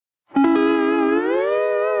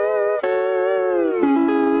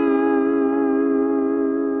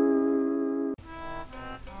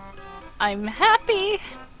I'm happy,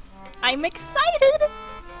 I'm excited,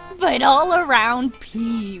 but all around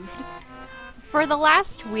peeved. For the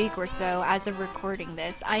last week or so, as of recording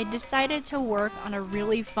this, I decided to work on a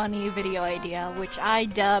really funny video idea, which I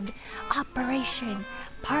dubbed Operation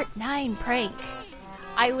Part 9 Prank.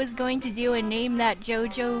 I was going to do a Name That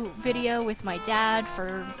Jojo video with my dad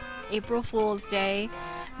for April Fool's Day,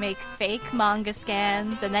 make fake manga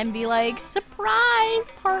scans, and then be like,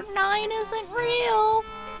 surprise, Part 9 isn't real!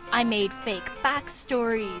 I made fake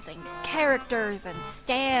backstories and characters and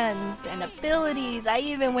stands and abilities. I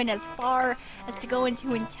even went as far as to go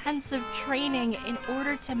into intensive training in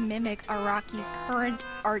order to mimic Araki's current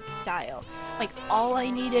art style. Like, all I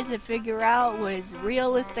needed to figure out was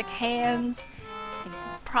realistic hands and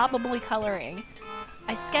probably coloring.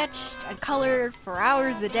 I sketched and colored for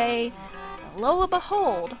hours a day. Lo and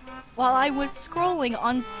behold, while I was scrolling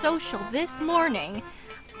on social this morning,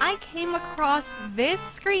 I came across this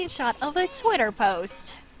screenshot of a Twitter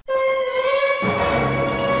post.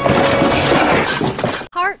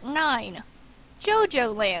 Part 9.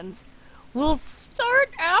 Jojo Lands will start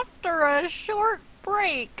after a short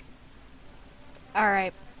break.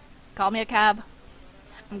 Alright, call me a cab.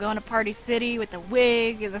 I'm going to Party City with the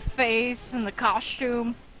wig and the face and the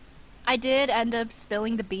costume. I did end up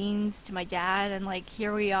spilling the beans to my dad, and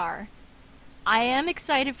here we are. I am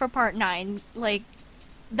excited for Part 9,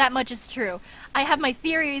 that much is true. I have my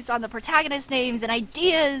theories on the protagonist names and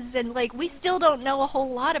ideas, and we still don't know a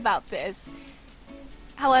whole lot about this.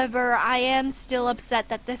 However, I am still upset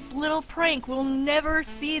that this little prank will never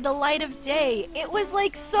see the light of day. It was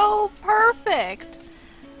so perfect!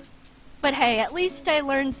 But hey, at least I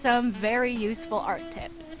learned some very useful art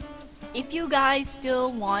tips. If you guys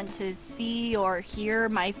still want to see or hear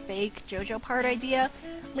my fake JoJo part idea,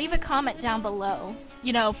 leave a comment down below.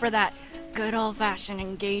 You know, for that good old-fashioned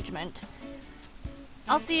engagement.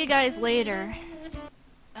 I'll see you guys later.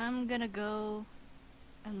 I'm gonna go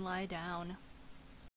and lie down.